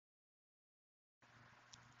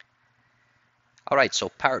All right, so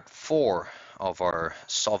part 4 of our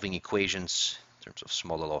solving equations in terms of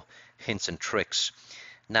small little hints and tricks.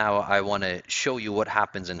 Now I want to show you what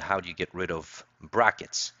happens and how do you get rid of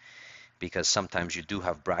brackets, because sometimes you do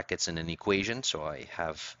have brackets in an equation. So I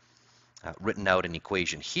have written out an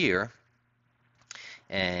equation here,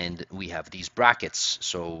 and we have these brackets.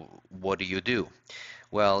 So what do?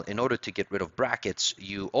 Well, in order to get rid of brackets,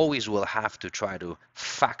 you always will have to try to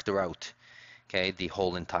factor out, okay, the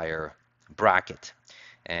whole entire bracket.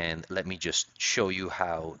 And let me just show you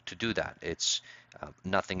how to do that. It's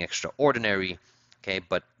nothing extraordinary, okay,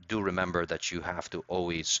 but do remember that you have to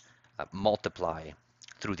always multiply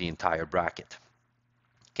through the entire bracket.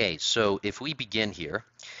 Okay, so if we begin here,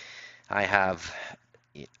 I have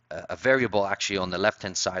a variable actually on the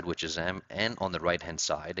left-hand side, which is m, and on the right-hand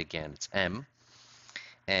side, again, it's m.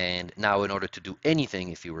 And now in order to do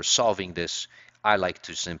anything, if you were solving this, I like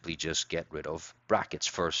to simply just get rid of brackets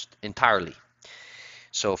first entirely.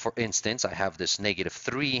 So for instance, I have this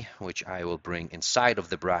 -3, which I will bring inside of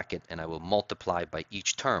the bracket, and I will multiply by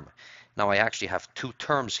each term. Now I actually have 2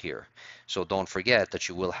 terms here, so don't forget that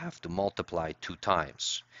you will have to multiply 2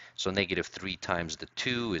 times. So -3 times the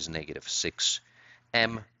 2 is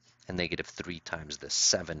 -6m, and -3 times the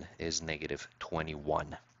 7 is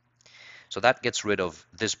 -21. So that gets rid of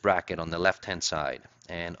this bracket on the left-hand side.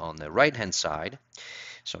 And on the right-hand side,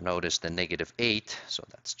 so notice the -8, so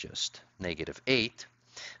that's just -8.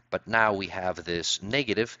 But now we have this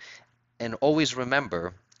negative, and always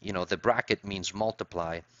remember, you know, the bracket means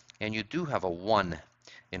multiply, and you do have a 1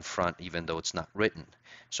 in front even though it's not written.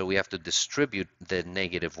 So we have to distribute the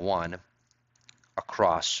 -1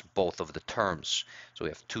 across both of the terms. So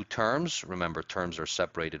we have 2 terms. Remember, terms are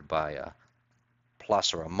separated by a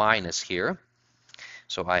plus or a minus here.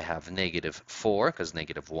 So I have -4, because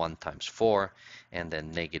 -1 times 4, and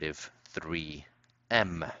then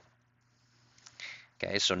 -3m.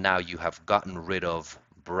 Okay, so now you have gotten rid of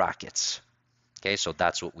brackets. Okay, so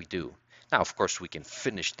that's what we do. Now, of course, we can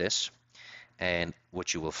finish this, and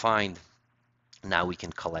what you will find, now we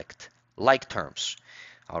can collect like terms.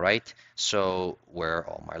 All right, so where are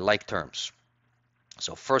all my like terms?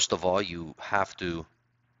 So first of all, you have to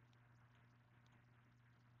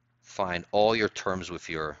find all your terms with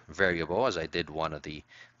your variable, as I did one of the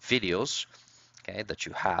videos, okay, that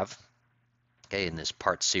you have, okay, in this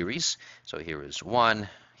part series. So here is one,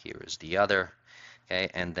 here is the other, okay,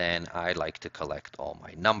 and then I like to collect all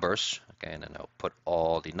my numbers, okay, and then I'll put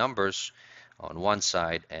all the numbers on one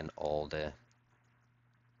side and all the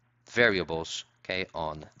variables, okay,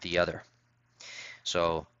 on the other.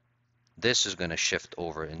 So this is going to shift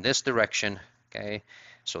over in this direction, okay,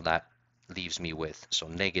 so that leaves me with, so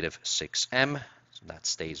 -6m, so that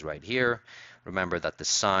stays right here. Remember that the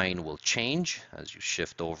sign will change as you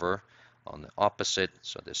shift over on the opposite,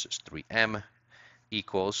 so this is 3m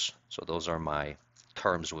equals, so those are my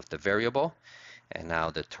terms with the variable, and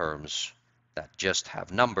now the terms that just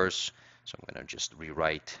have numbers, so I'm going to just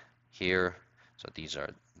rewrite here, so these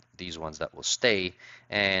are these ones that will stay,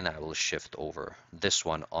 and I will shift over this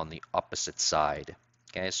one on the opposite side.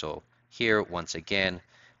 Okay, so here once again,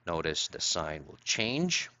 notice the sign will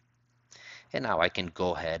change, and now I can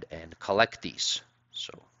go ahead and collect these.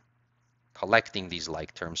 So collecting these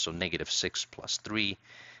like terms, so -6 plus 3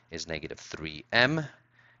 is -3m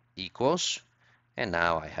equals, and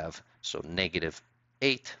now I have, so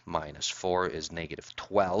 -8 minus 4 is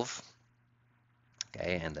 -12,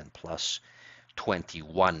 okay, and then plus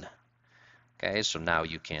 21. Okay, so now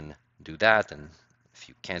you can do that, and if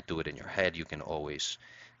you can't do it in your head, you can always,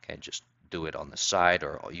 okay, just do it on the side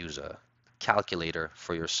or use a calculator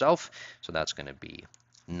for yourself. So that's going to be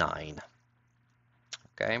 9.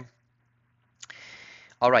 Okay.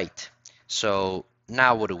 All right. So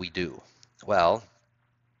now what do? Well,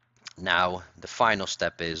 now the final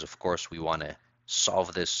step is, of course, we want to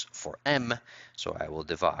solve this for m. So I will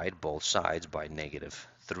divide both sides by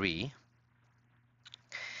 -3.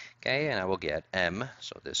 Okay, and I will get m,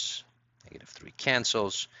 so this -3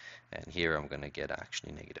 cancels, and here I'm going to get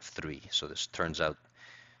actually -3. So this turns out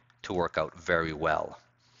to work out very well.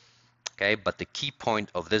 Okay, but the key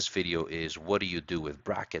point of this video is, what do you do with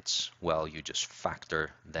brackets? Well, you just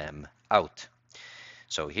factor them out.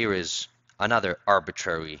 So here is another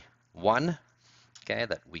arbitrary one, okay,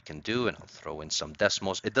 that we can do, and I'll throw in some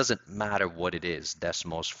decimals. It doesn't matter what it is,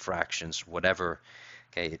 decimals, fractions, whatever,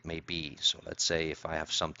 okay, it may be. So let's say if I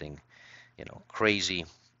have something, you know, crazy,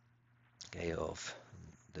 okay, of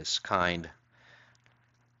this kind,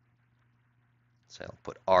 so I'll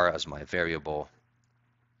put r as my variable,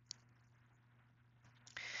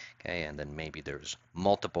 okay, and then maybe there's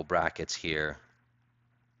multiple brackets here.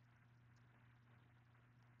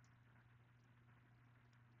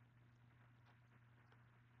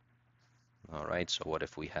 All right, so what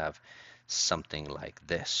if we have something like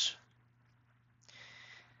this?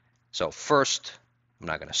 So first, I'm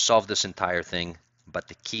not going to solve this entire thing, but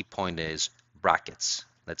the key point is brackets.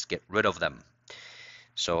 Let's get rid of them.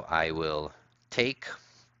 So I will take,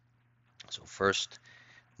 so first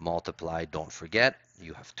multiply, don't forget,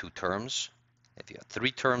 you have two terms. If you have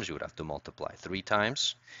three terms, you would have to multiply 3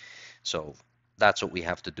 times. So that's what we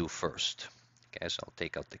have to do first. Okay, so I'll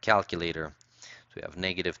take out the calculator. So we have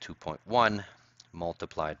negative 2.1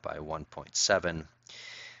 multiplied by 1.7,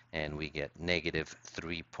 and we get negative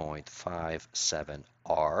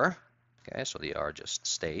 3.57r. Okay, so the r just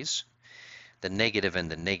stays. The negative and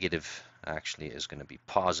the negative actually is going to be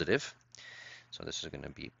positive. So this is going to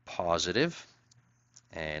be positive,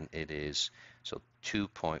 and it is, so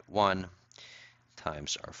 2.1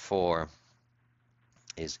 times r4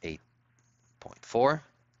 is 8.4.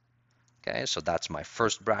 Okay, so that's my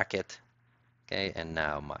first bracket. Okay, and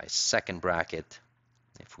now my second bracket,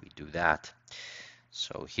 if we do that,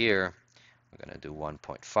 so here we're going to do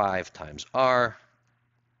 1.5 times r.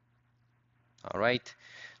 All right,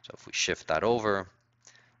 so if we shift that over,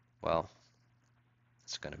 well,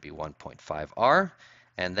 it's going to be 1.5r,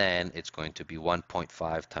 and then it's going to be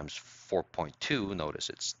 1.5 times 4.2. Notice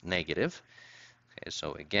it's negative. Okay,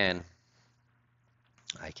 so again,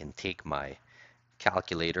 I can take my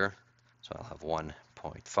calculator, so I'll have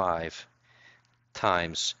 1.5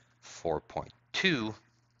 times 4.2, so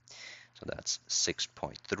that's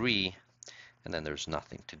 6.3, and then there's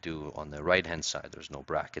nothing to do on the right hand side. There's no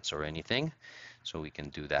brackets or anything, so we can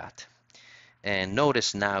do that. And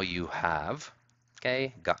notice now you have,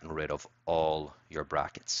 okay, gotten rid of all your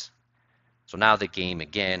brackets. So now the game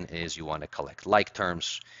again is you want to collect like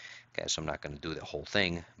terms. Okay, so I'm not going to do the whole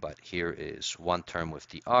thing, but here is one term with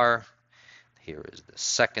the r. Here is the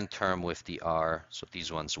second term with the r, so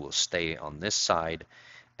these ones will stay on this side,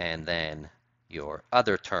 and then your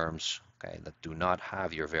other terms, okay, that do not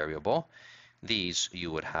have your variable, these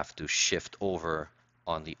you would have to shift over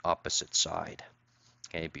on the opposite side,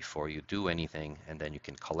 okay, before you do anything, and then you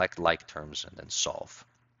can collect like terms and then solve.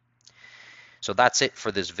 So that's it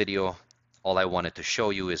for this video. All I wanted to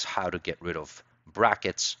show you is how to get rid of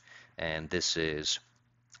brackets, and this is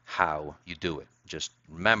how you do it. Just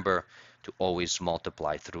remember to always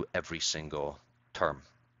multiply through every single term.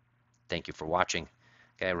 Thank you for watching.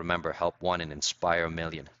 Okay, remember, help one and inspire a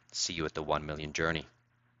million. See you at the 1 million journey.